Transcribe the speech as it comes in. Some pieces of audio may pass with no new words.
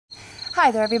Hi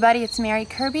there everybody, it's Mary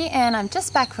Kirby and I'm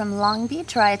just back from Long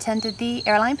Beach where I attended the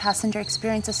Airline Passenger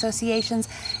Experience Association's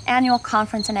annual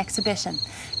conference and exhibition.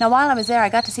 Now while I was there I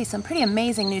got to see some pretty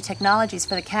amazing new technologies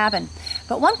for the cabin,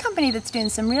 but one company that's doing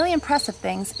some really impressive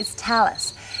things is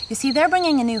Thales. You see, they're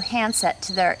bringing a new handset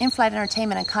to their in-flight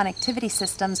entertainment and connectivity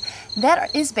systems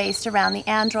that is based around the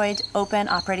Android Open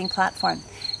operating platform.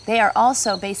 They are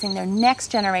also basing their next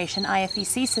generation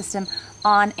IFEC system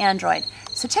on Android.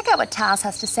 So check out what Thales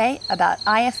has to say about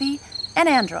IFE and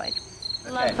Android.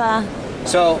 Okay.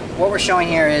 So what we're showing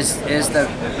here is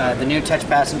the new touch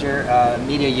passenger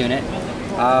media unit.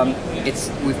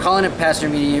 We've called it a passenger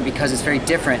media unit because it's very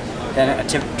different than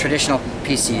a traditional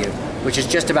PCU, which is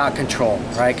just about control,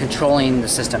 right? Controlling the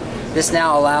system. This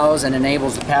now allows and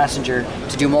enables the passenger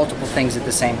to do multiple things at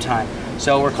the same time.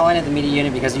 So we're calling it the media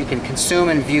unit because you can consume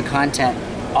and view content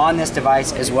on this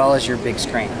device as well as your big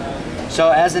screen. So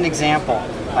as an example,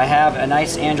 I have a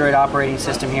nice Android operating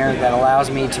system here that allows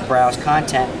me to browse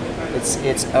content.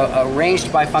 It's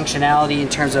arranged by functionality in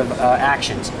terms of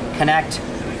actions. Connect,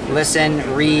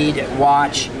 listen, read,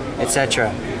 watch,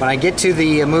 etc. When I get to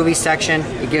the movie section,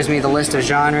 it gives me the list of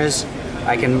genres.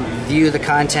 I can view the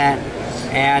content,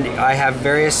 and I have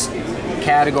various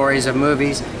categories of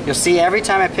movies. You'll see every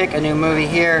time I pick a new movie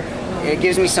here, it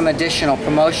gives me some additional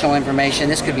promotional information.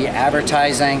 This could be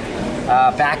advertising,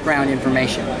 background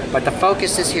information. But the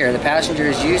focus is here. The passenger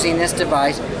is using this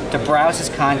device to browse his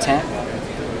content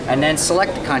and then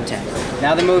select the content.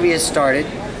 Now the movie has started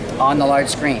on the large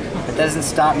screen. It doesn't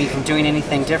stop me from doing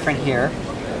anything different here.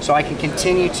 So I can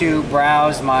continue to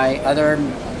browse my other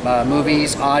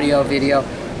movies, audio, video,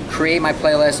 create my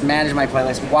playlist, manage my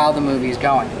playlist while the movie is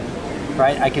going.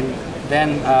 Right? I can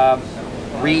then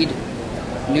read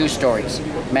news stories,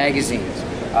 magazines,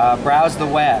 browse the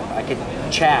web. I could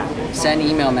chat, send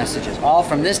email messages, all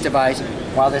from this device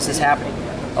while this is happening.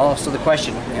 Also the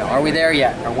question, are we there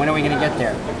yet, or when are we going to get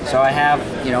there? So I have,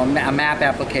 a map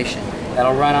application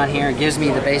that'll run on here. It gives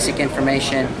me the basic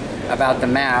information about the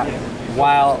map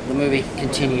while the movie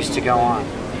continues to go on.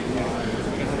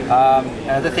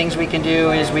 Other things we can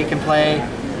do is we can play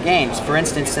games. For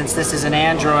instance, since this is an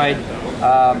Android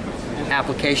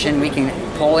application, we can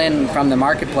pull in from the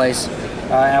marketplace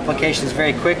applications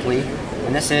very quickly.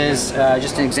 And this is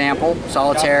just an example: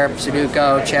 solitaire,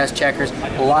 Sudoku, chess, checkers.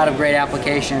 A lot of great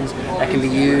applications that can be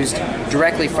used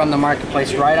directly from the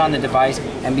marketplace right on the device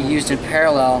and be used in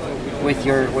parallel with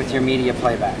your media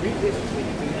playback.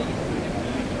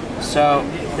 So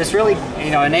this really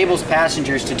enables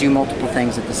passengers to do multiple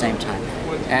things at the same time.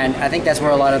 And I think that's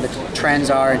where a lot of the trends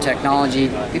are in technology.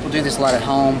 People do this a lot at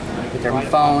home with their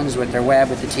phones, with their web,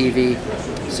 with the TV.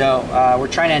 So we're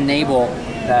trying to enable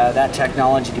that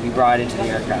technology to be brought into the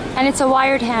aircraft. And it's a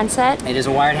wired handset? It is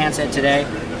a wired handset today.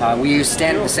 We use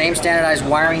the same standardized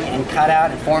wiring and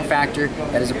cutout and form factor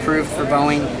that is approved for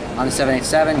Boeing on the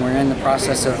 787. We're in the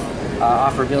process of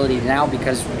offerability now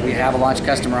because we have a launch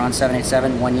customer on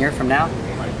 787 1 year from now.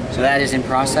 So that is in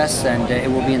process, and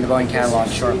it will be in the Boeing catalog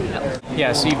shortly.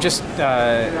 Yeah, so you've just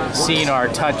seen our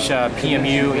Touch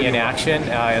PMU in action.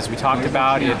 As we talked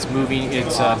about, it's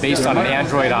based on an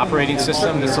Android operating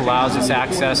system. This allows us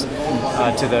access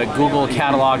to the Google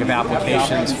catalog of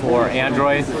applications for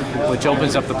Android, which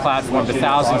opens up the platform to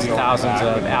thousands and thousands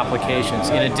of applications.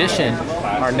 In addition,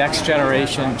 our next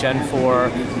generation Gen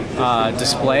 4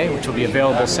 display, which will be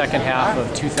available second half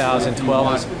of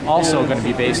 2012, is also going to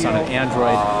be based on an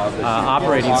Android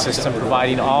operating system,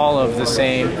 providing all of the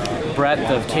same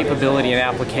breadth of capability and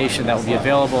application that will be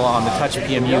available on the Touch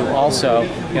PMU, also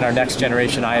in our next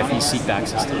generation IFE seatback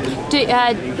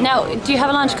system. Now, do you have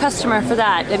a launch customer for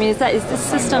that? I mean, is this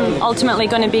system ultimately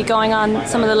going to be going on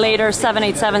some of the later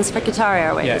 787s for Qatar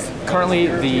Airways? Yes. Currently,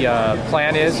 the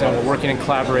plan is, and we're working in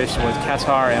collaboration with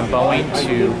Qatar and Boeing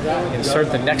to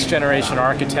insert the next generation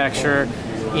architecture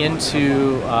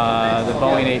into the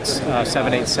Boeing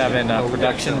 787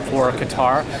 production for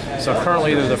Qatar. So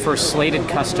currently they're the first slated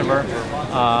customer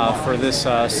for this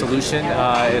solution.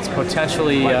 It's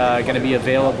potentially going to be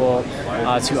available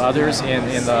to others in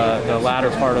the latter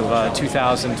part of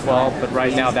 2012, but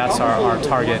right now that's our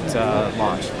target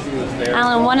launch.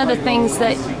 Alan, one of the things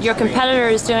that your competitor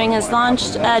is doing has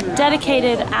launched a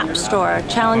dedicated app store,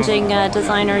 challenging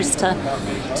designers to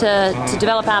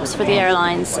develop apps for the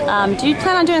airlines. Do you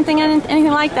plan on doing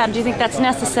anything like that? Do you think that's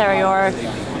necessary, or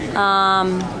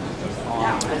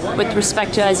with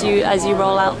respect to as you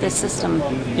roll out this system?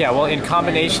 Yeah, well, in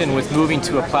combination with moving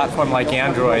to a platform like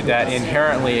Android that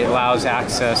inherently allows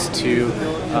access to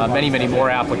many, many more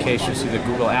applications through the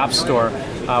Google App Store,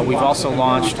 we've also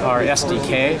launched our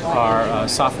SDK, our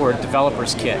Software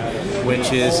Developers Kit,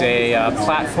 which is a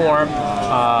platform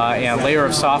and layer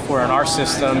of software in our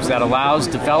systems that allows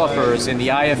developers in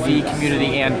the IFE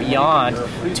community and beyond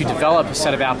to develop a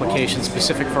set of applications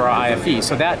specific for our IFE.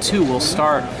 So that too will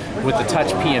start with the Touch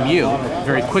PMU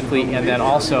very quickly and then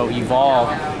also evolve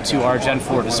to our Gen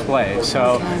 4 display.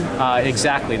 So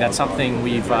exactly, that's something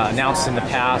we've announced in the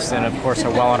past and of course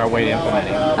are well on our way to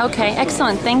implementing. Okay,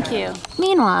 excellent, thank you.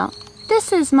 Meanwhile,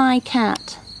 this is my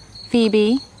cat,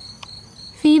 Phoebe.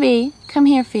 Phoebe, come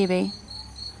here, Phoebe.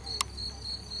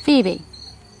 Phoebe.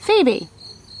 Phoebe,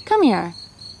 come here.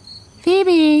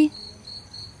 Phoebe.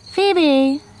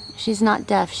 Phoebe. She's not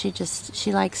deaf,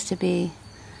 she likes to be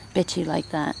bitchy like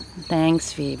that.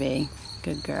 Thanks, Phoebe.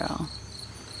 Good girl.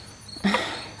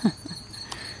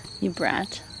 You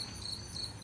brat.